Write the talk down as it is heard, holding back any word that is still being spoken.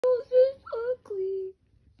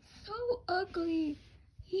ugly.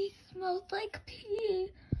 He smells like pee.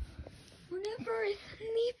 Whenever I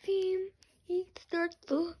sniff him, he starts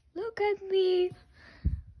to look at me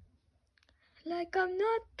like I'm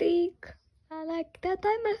not thick. I like that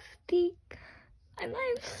I'm a stick. And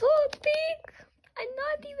I'm so thick. I'm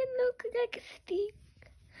not even looking like a stick.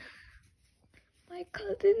 My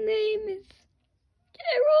cousin's name is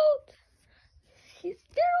Gerald. He's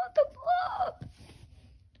Gerald the Blob.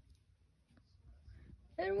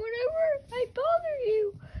 And whenever I bother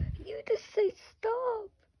you, you just say stop.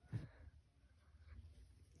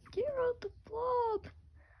 Gerald the Blob.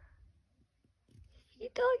 He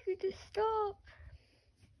tells you to stop.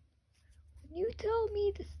 You tell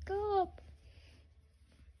me to stop.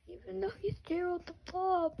 Even though he's Gerald the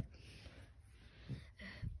Blob.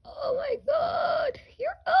 Oh my god,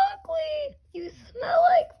 you're ugly. You smell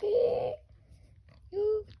like me.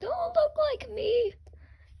 You don't look like me.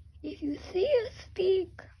 If you see a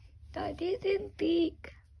stick, that isn't big.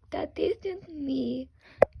 That isn't me.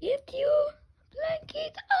 It's you.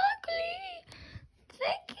 Blankie's ugly.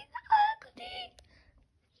 Blankie's ugly.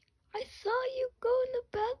 I saw you go in the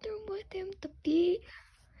bathroom with him to pee.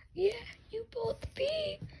 Yeah, you both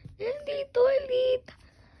pee in the toilet.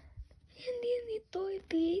 And in the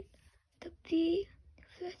toilet, the pee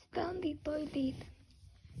flushed down the toilet.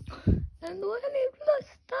 And when it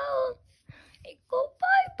flushed down, it go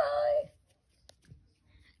bye-bye.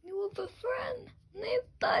 You have a friend named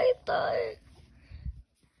Tie-Tie.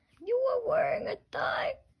 You were wearing a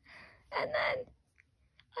tie, and then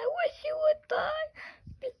I wish you would die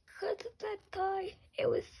because of that tie. It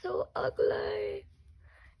was so ugly.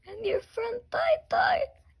 And your friend Tie-Tie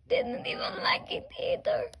didn't even like it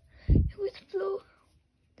either. It was blue,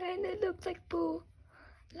 and it looked like poo,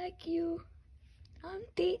 like you. I'm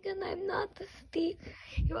thick and I'm not a stick.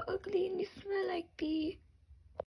 You're ugly and you smell like pee.